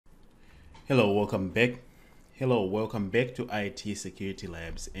Hello, welcome back. Hello, welcome back to IT Security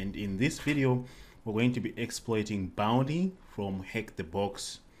Labs. And in this video, we're going to be exploiting Bounty from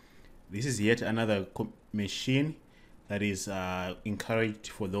HackTheBox. This is yet another machine that is encouraged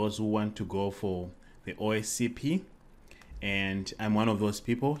for those who want to go for the OSCP. And I'm one of those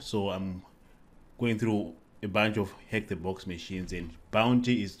people, so I'm going through a bunch of HackTheBox machines, and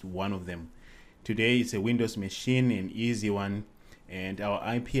Bounty is one of them. Today it's a Windows machine, an easy one, and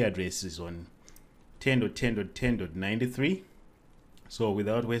our IP address is on 10.10.10.93. So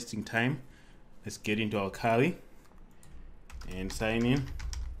without wasting time, let's get into our Kali and sign in.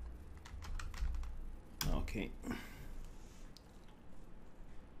 Okay.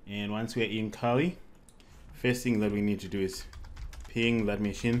 And once we're in Kali, first thing that we need to do is ping that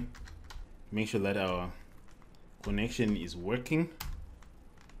machine, make sure that our connection is working.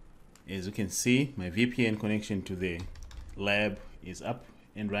 As you can see, my VPN connection to the lab is up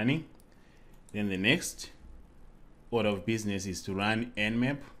and running. Then the next order of business is to run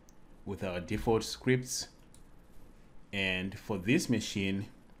Nmap with our default scripts. And for this machine,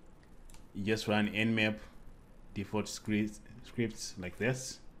 you just run Nmap default scripts like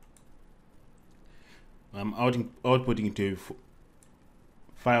this. I'm outputting to a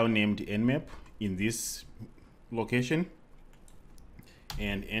file named Nmap in this location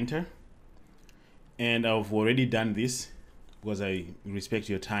and enter. And I've already done this because I respect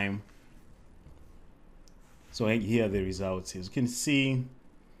your time. So here are the results. As you can see,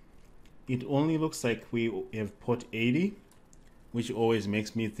 it only looks like we have port 80, which always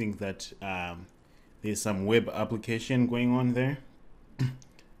makes me think that there's some web application going on there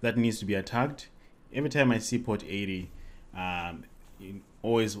that needs to be attacked. Every time I see port 80, it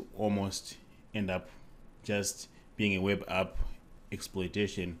always almost end up just being a web app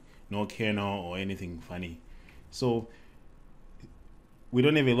exploitation, no kernel or anything funny. So we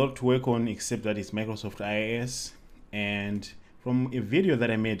don't have a lot to work on except that it's Microsoft IIS. And from a video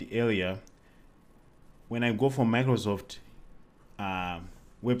that I made earlier, when I go for Microsoft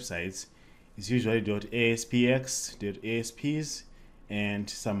websites, it's usually .aspx, .asps, and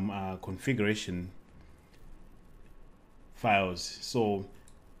some configuration files. So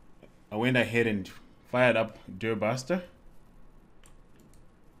I went ahead and fired up Dirbuster,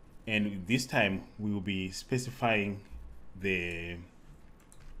 and this time we will be specifying the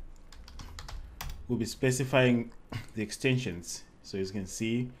extensions. So as you can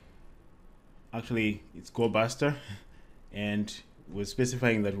see, actually it's GoBuster, and we're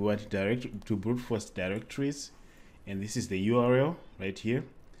specifying that we want to brute force directories, and this is the URL right here,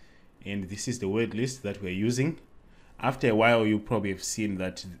 and this is the word list that we're using. After a while, you probably have seen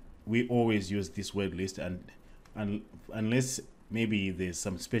that we always use this word list, and unless maybe there's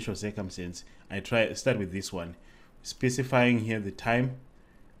some special circumstance, I start with this one, specifying here the time.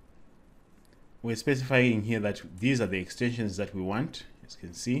 We're specifying here that these are the extensions that we want, as you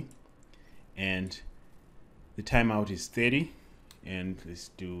can see, and the timeout is 30, and let's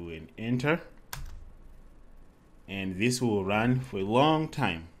do an enter, and this will run for a long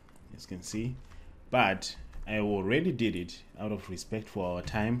time, as you can see, but I already did it out of respect for our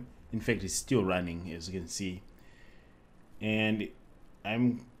time. In fact, it's still running, as you can see, and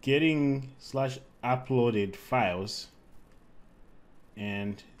I'm getting /uploaded files,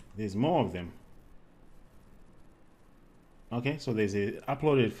 and there's more of them. Okay, so there's a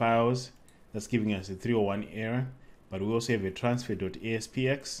uploaded files that's giving us a 301 error, but we also have a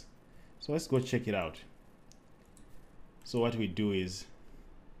transfer.aspx. So let's go check it out. So what we do is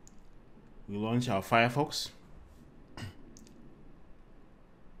we launch our Firefox.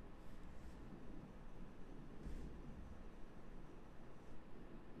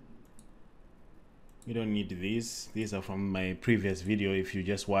 We don't need these. These are from my previous video if you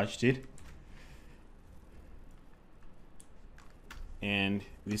just watched it. And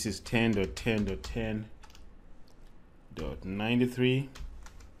this is 10.10.10.93.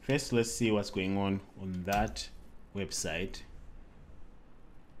 First, let's see what's going on that website.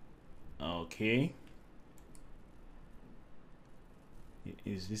 Okay.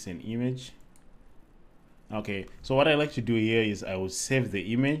 Is this an image? Okay, so what I like to do here is I will save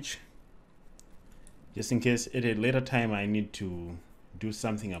the image just in case at a later time I need to do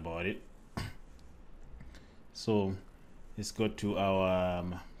something about it. So let's go to our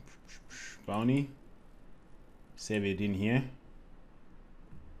Bounty, save it in here,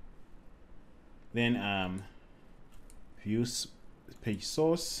 then view page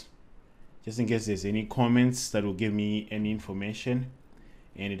source, just in case there's any comments that will give me any information,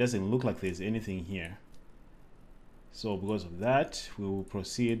 and it doesn't look like there's anything here. So because of that, we will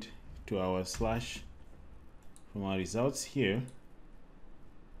proceed to our / from our results here,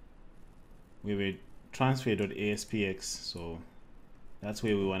 we have a transfer.aspx, so that's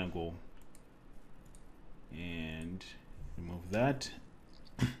where we want to go, and remove that.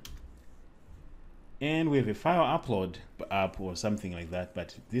 And we have a file upload app or something like that,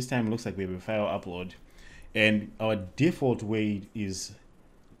 but this time it looks like we have a file upload, and our default way is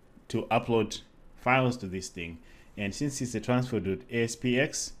to upload files to this thing. And since it's a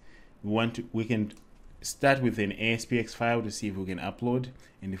transfer.aspx, we can start with an aspx file to see if we can upload,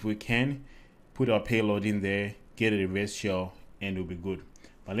 and if we can, put our payload in there, get a reverse shell, and we'll be good.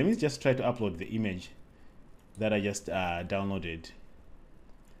 But let me just try to upload the image that I just downloaded.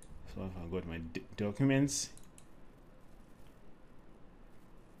 So I've got my documents.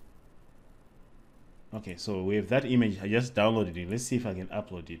 Okay, so we have that image. I just downloaded it. Let's see if I can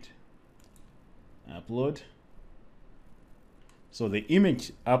upload it. Upload. So the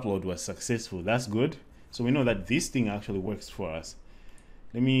image upload was successful. That's good. So we know that this thing actually works for us.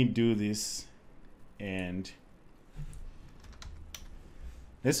 Let me do this, and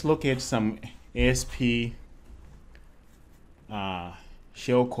let's locate some ASP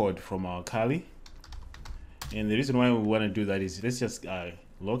shell code from our Kali. And the reason why we want to do that is let's just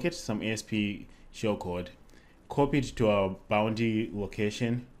locate some ASP shell code, copy it to our bounty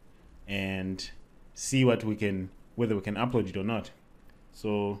location, and see what we can, whether we can upload it or not.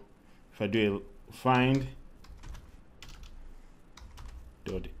 So if I do a find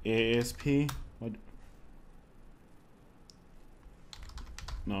 .asp, what?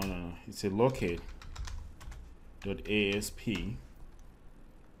 No, it's a locate .asp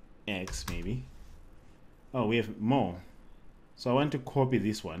x maybe. Oh, we have more. So I want to copy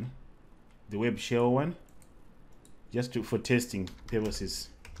this one, the web shell one, just for testing purposes.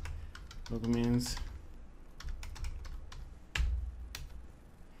 Documents.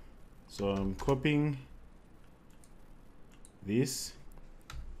 So I'm copying this,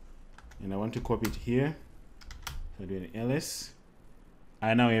 and I want to copy it here. So I do an ls.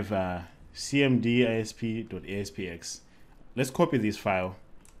 I now have cmd.isp.aspx. Let's copy this file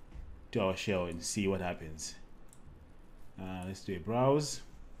to our shell and see what happens. Let's do a browse.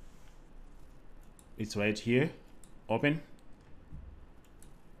 It's right here. Open.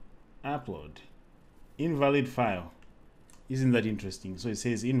 Upload. Invalid file. Isn't that interesting? So it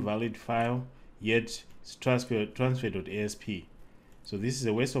says invalid file, yet it's transfer.asp. So this is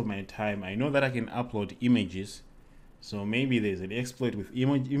a waste of my time. I know that I can upload images, so maybe there's an exploit with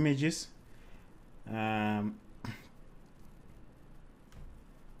images. Yeah,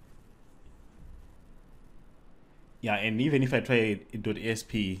 and even if I try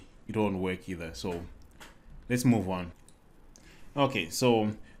 .asp, it won't work either. So let's move on. Okay,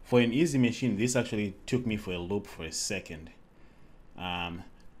 so for an easy machine, this actually took me for a loop for a second.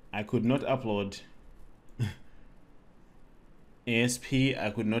 I could not upload ASP.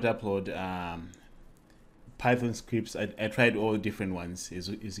 I could not upload Python scripts. I tried all different ones. As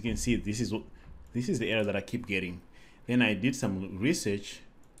you can see, this is the error that I keep getting. Then I did some research,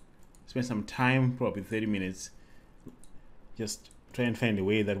 spent some time, probably 30 minutes, just try and find a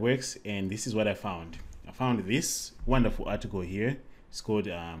way that works, and this is what I found. I found this wonderful article here. It's called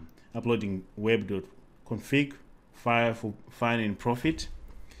uploading web.config file for fine and profit,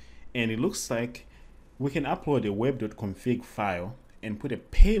 and it looks like we can upload a web.config file and put a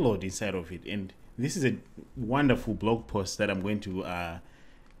payload inside of it. And this is a wonderful blog post that I'm going to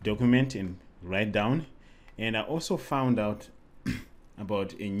document and write down. And I also found out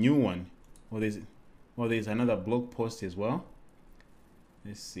about a new one. There's another blog post as well.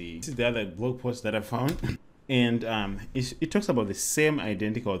 Let's see. This is the other blog post that I found. And it talks about the same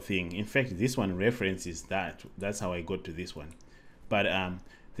identical thing. In fact, this one references that. That's how I got to this one. But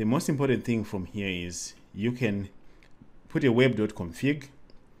the most important thing from here is you can put a web.config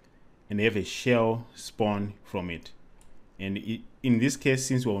and have a shell spawn from it. And in this case,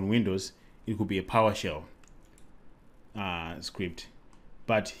 since we're on Windows, it could be a PowerShell script.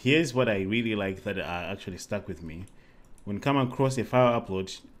 But here's what I really like that actually stuck with me. When come across a file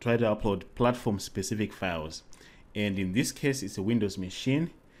upload, try to upload platform specific files. And in this case, it's a Windows machine.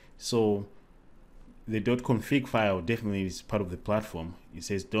 So the .config file definitely is part of the platform. It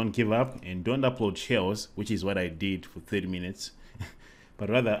says don't give up and don't upload shells, which is what I did for 30 minutes. But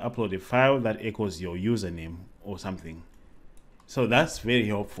rather upload a file that echoes your username or something. So that's very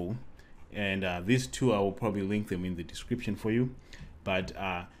helpful. And these two, I will probably link them in the description for you. But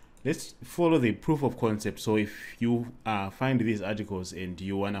let's follow the proof of concept. So if you find these articles and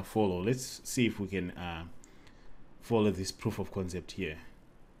you want to follow, let's see if we can follow this proof of concept here.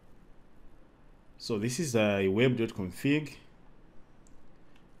 So this is a web.config.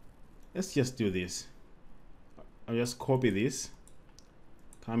 Let's just do this. I'll just copy this,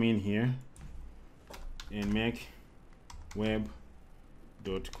 come in here, and make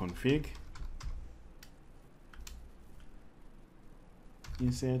web.config.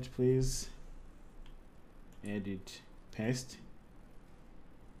 Insert, please. Edit, paste.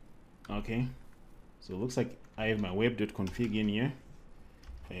 Okay, so it looks like I have my web.config in here.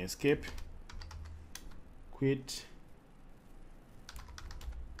 If I escape, quit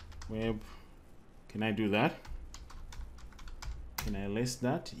web, can I do that? Can I list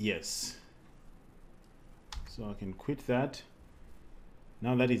that? Yes. So I can quit that.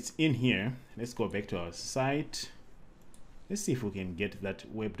 Now that it's in here, let's go back to our site. Let's see if we can get that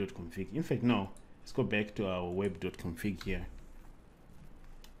web.config. In fact, no. Let's go back to our web.config here.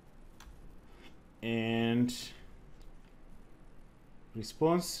 And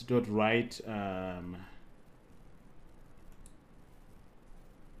response.write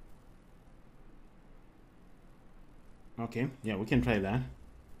okay, yeah, we can try that.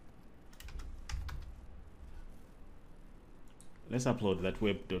 Let's upload that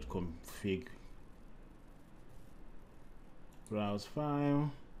web.config. Browse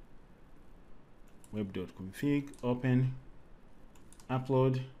file, web.config, open,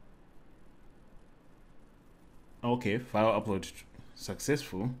 upload. Okay, file upload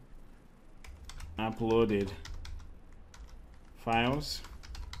successful. Uploaded files.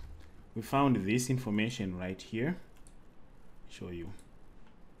 We found this information right here. Show you.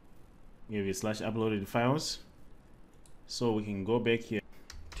 We have a slash uploaded files. So we can go back here.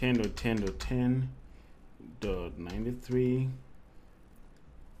 10.10.10.93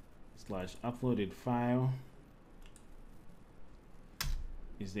 slash uploaded file.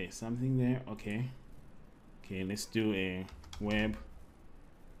 Is there something there? Okay. Okay, let's do a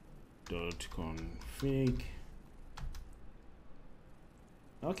web.config.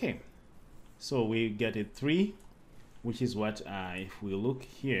 Okay, so we get a 3, which is what if we look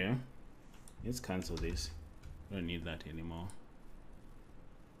here, let's cancel this. I don't need that anymore.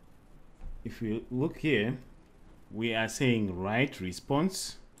 If we look here, we are saying write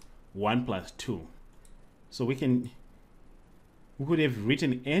response 1 + 2. So we could have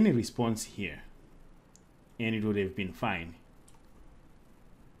written any response here and it would have been fine.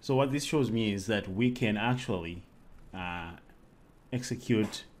 So what this shows me is that we can actually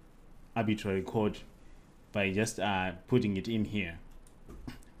execute arbitrary code by just putting it in here,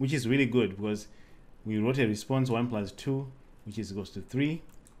 which is really good because we wrote a response 1 + 2, which is equals to 3,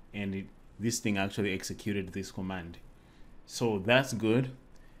 and this thing actually executed this command. So that's good.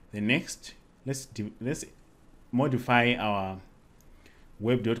 The next, let's modify our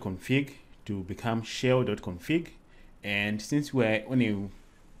web.config to become shell.config, and since we're on a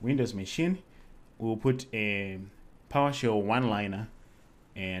Windows machine, we'll put a PowerShell one-liner,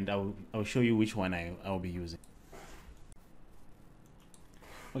 and I'll show you which one I'll be using.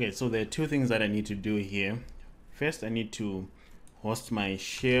 Okay, so there are 2 things that I need to do here. First, I need to host my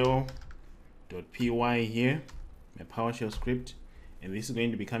shell.py here, my PowerShell script, and this is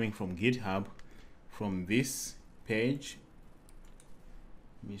going to be coming from GitHub from this page.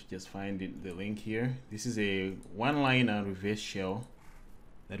 Let me just find the link here. This is a one-liner reverse shell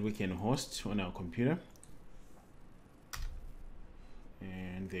that we can host on our computer.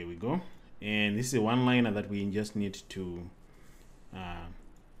 And there we go. And this is a one-liner that we just need to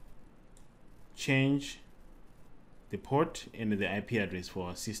change the port and the IP address for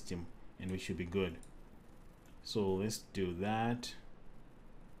our system, and we should be good. So let's do that.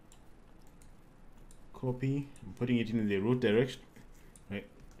 Copy. I'm putting it in the root direction. Right,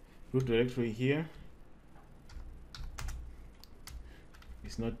 root directory here.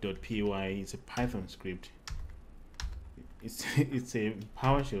 It's not .py, it's a Python script. It's a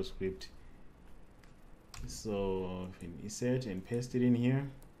PowerShell script. So if we insert and paste it in here,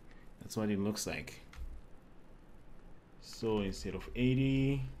 that's what it looks like. So instead of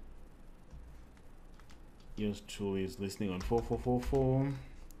 80, yours truly is listening on 4444.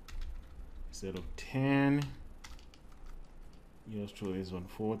 Instead of 10, yours truly is on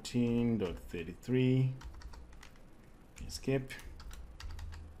 14.33. Escape.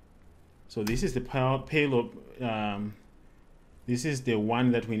 So this is the payload. This is the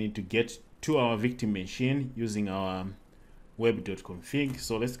one that we need to get to our victim machine using our web.config.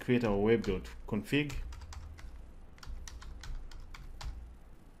 So let's create our web.config.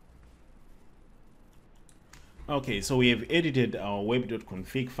 Okay, so we have edited our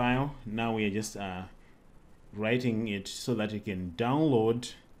web.config file. Now we are just writing it so that we can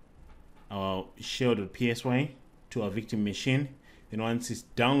download our shell.py to our victim machine. Then once it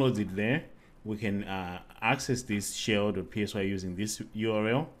downloads it there, we can access this shell.py using this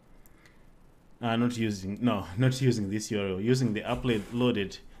URL. Not using this URL, using the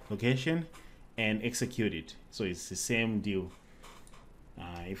uploaded location, and execute it. So it's the same deal.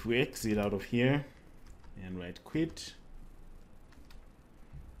 If we exit out of here and write quit,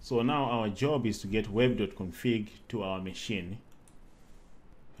 so now our job is to get web.config to our machine.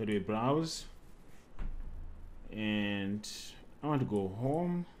 How do we browse? And I want to go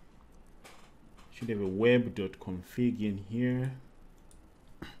home. Should have a web.config in here.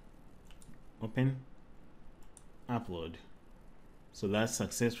 Open, upload. So that's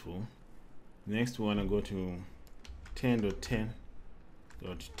successful. Next we want to go to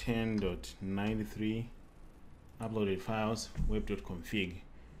 10.10.10.93 uploaded files, web.config,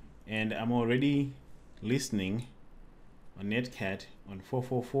 and I'm already listening on netcat on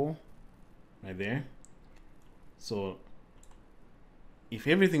 444 right there. So if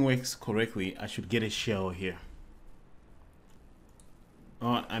everything works correctly, I should get a shell here.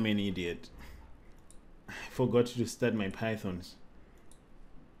 Oh, I'm an idiot. I forgot to start my Python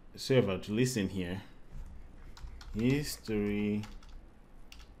server to listen here. History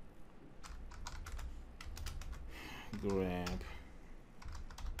grab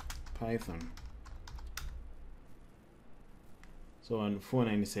Python. So on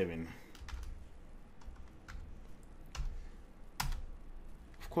 497.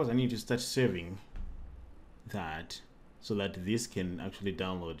 Of course, I need to start serving that so that this can actually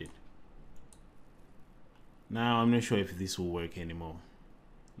download it. Now I'm not sure if this will work anymore.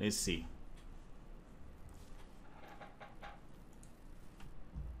 Let's see.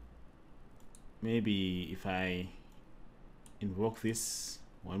 Maybe if I invoke this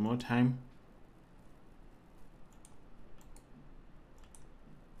one more time.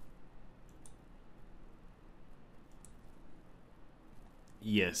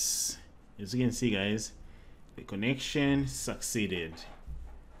 Yes, as you can see, guys, the connection succeeded.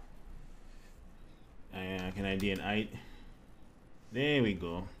 Can I do an ID? There we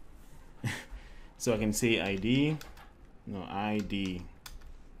go. So I can say ID. No, ID.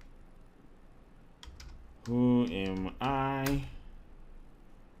 Who am I?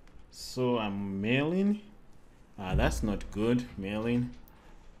 So I'm mailing. That's not good, mailing.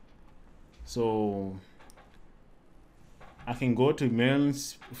 So I can go to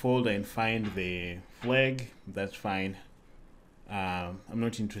mailings folder and find the flag. That's fine. I'm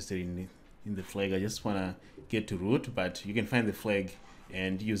not interested in the flag. I just want to get to root, but you can find the flag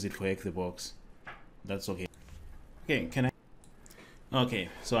and use it for HackTheBox. That's okay. Okay, can I? Okay,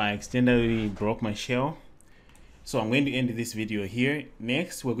 so I accidentally broke my shell. So I'm going to end this video here.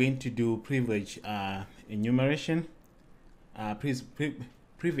 Next, we're going to do privilege enumeration.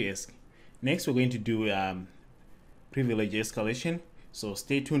 Previous. Next, we're going to do privilege escalation. So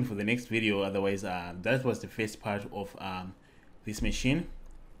stay tuned for the next video. Otherwise, that was the first part of this machine.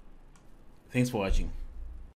 Thanks for watching.